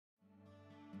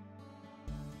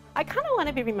I kind of want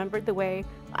to be remembered the way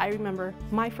I remember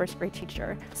my first grade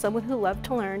teacher. Someone who loved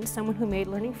to learn, someone who made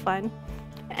learning fun,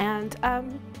 and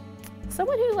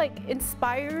someone who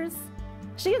inspires.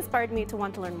 She inspired me to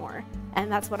want to learn more,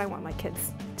 and that's what I want my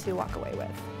kids to walk away with.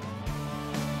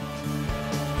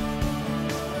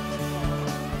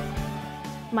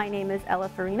 My name is Ella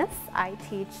Farinas. I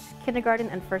teach kindergarten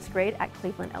and first grade at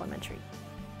Cleveland Elementary.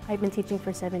 I've been teaching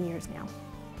for 7 years now.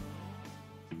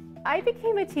 I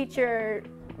became a teacher,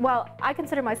 well, I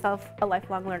consider myself a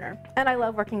lifelong learner, and I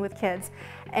love working with kids.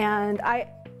 And I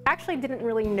actually didn't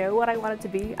really know what I wanted to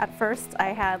be at first. I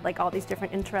had all these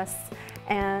different interests,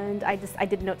 and I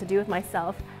didn't know what to do with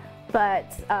myself.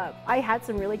 But I had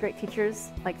some really great teachers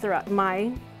throughout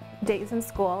my days in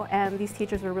school, and these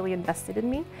teachers were really invested in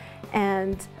me,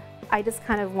 and I just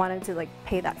kind of wanted to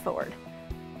pay that forward.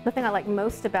 The thing I like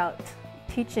most about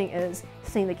teaching is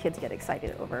seeing the kids get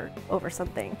excited over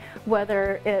something,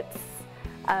 whether it's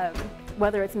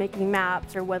making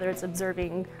maps, or whether it's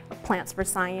observing plants for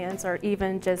science, or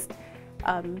even just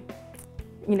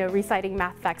reciting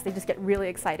math facts. They just get really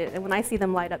excited, and when I see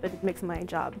them light up, it makes my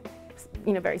job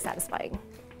very satisfying.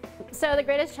 So the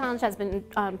greatest challenge has been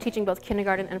teaching both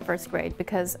kindergarten and first grade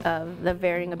because of the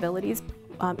varying abilities,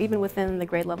 even within the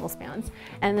grade level spans.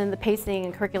 And then the pacing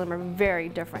and curriculum are very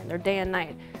different. They're day and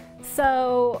night.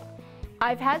 So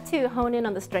I've had to hone in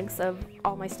on the strengths of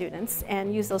all my students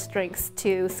and use those strengths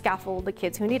to scaffold the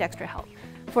kids who need extra help.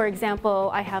 For example,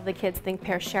 I have the kids think,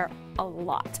 pair, share a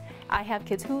lot. I have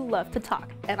kids who love to talk,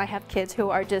 and I have kids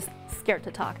who are just scared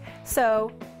to talk.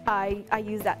 So I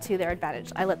use that to their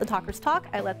advantage. I let the talkers talk,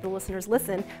 I let the listeners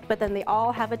listen, but then they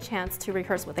all have a chance to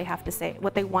rehearse what they have to say,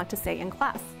 what they want to say in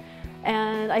class.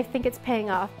 And I think it's paying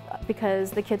off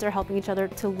because the kids are helping each other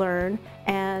to learn,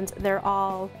 and they're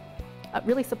all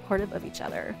really supportive of each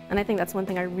other. And I think that's one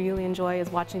thing I really enjoy,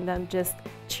 is watching them just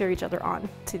cheer each other on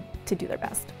to do their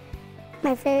best.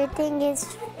 My favorite thing is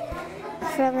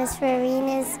from Miss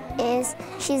Farinas is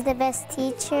she's the best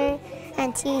teacher,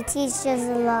 and she teaches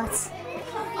a lot.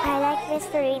 I like Miss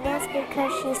Farinas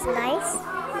because she's nice.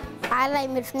 I like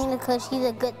Miss Farinas because she's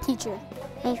a good teacher.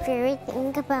 My favorite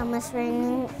thing about Miss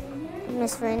Farinas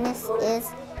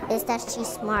is that she's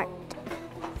smart.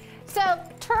 So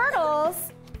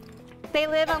turtles, they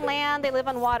live on land, they live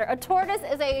on water. A tortoise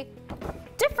is a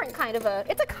different kind of a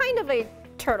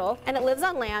turtle, and it lives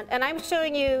on land. And I'm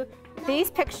showing you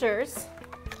these pictures.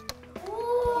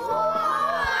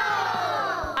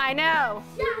 I know.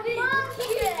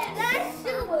 That's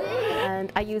so big.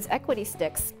 And I use equity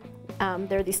sticks.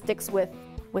 They're these sticks with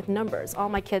numbers. All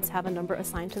my kids have a number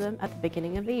assigned to them at the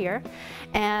beginning of the year.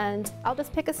 And I'll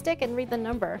just pick a stick and read the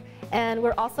number. And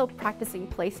we're also practicing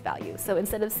place value. So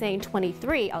instead of saying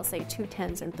 23, I'll say 2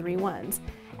 10s and 3 1s.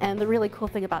 And the really cool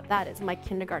thing about that is my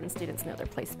kindergarten students know their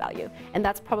place value. And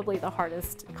that's probably the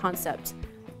hardest concept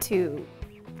to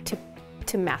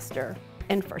master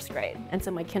in first grade. And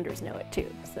so my kinders know it too.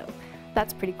 So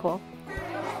that's pretty cool.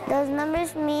 Those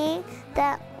numbers mean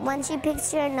that when she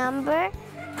picks your number,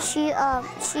 she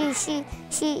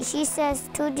says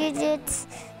 2 digits,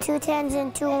 2 10s,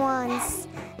 and 2 1s,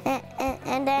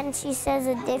 and then she says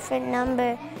a different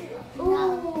number.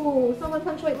 Ooh, someone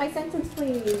punctuate my sentence,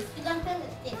 please.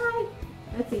 Hi.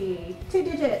 Let's see. 2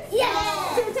 digits.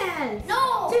 Yes. 2 10s.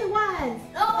 No. 2 1s.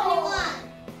 No.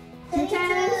 2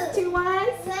 10s. 2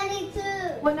 1s. 22.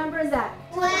 What number is that?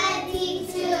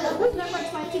 22. Who's number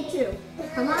 22?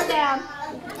 Come on down.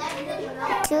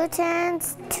 2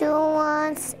 10s, 2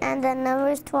 1s, and the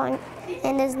number's 20,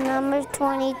 and his number's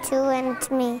 22, and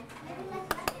it's me.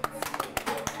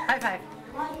 High five.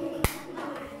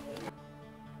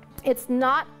 It's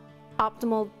not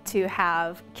optimal to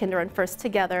have kinder and first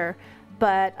together,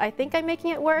 but I think I'm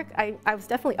making it work. I was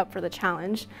definitely up for the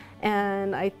challenge,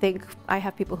 and I think I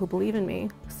have people who believe in me,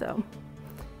 so.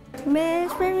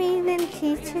 Miss Farinas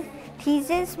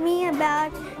teaches me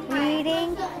about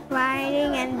reading,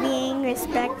 writing, and being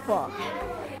respectful.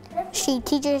 She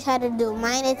teaches how to do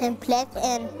minus and plus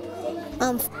and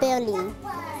spelling.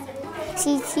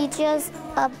 She teaches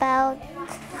about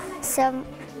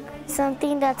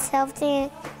something that's healthy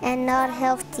and not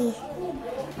healthy.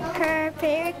 Her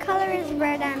favorite color is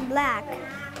red and black.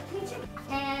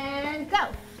 And go.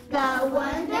 The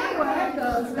wonder word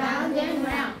goes round and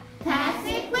round. Pass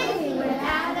it quickly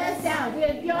without a sound.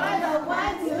 If you're the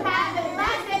ones who haven't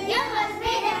learned it, you must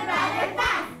read it rather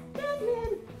fast.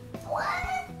 Jasmine. What?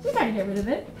 She's trying to get rid of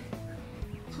it.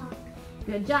 Talk.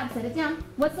 Good job. Set it down.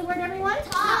 What's the word, everyone?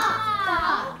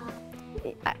 Talk.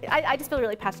 I just feel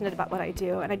really passionate about what I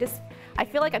do, and I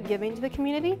feel like I'm giving to the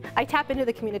community. I tap into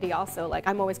the community also. Like,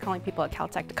 I'm always calling people at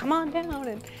Caltech to come on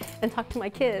down and talk to my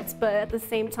kids. But at the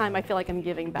same time, I feel like I'm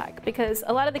giving back, because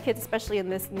a lot of the kids, especially in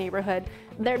this neighborhood,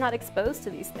 they're not exposed to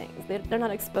these things. They're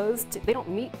not exposed to, they don't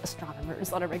meet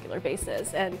astronomers on a regular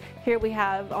basis. And here we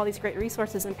have all these great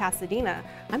resources in Pasadena.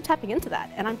 I'm tapping into that,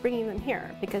 and I'm bringing them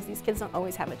here because these kids don't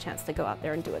always have a chance to go out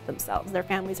there and do it themselves. Their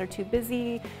families are too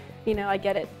busy. You know, I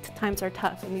get it, times are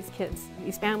tough, and these kids,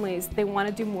 these families, they want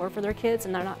to do more for their kids,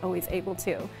 and they're not always able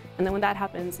to. And then when that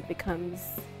happens, it becomes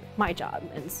my job.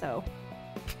 And so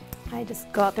I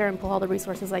just go out there and pull all the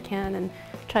resources I can and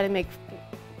try to make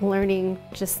learning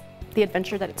just the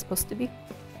adventure that it's supposed to be.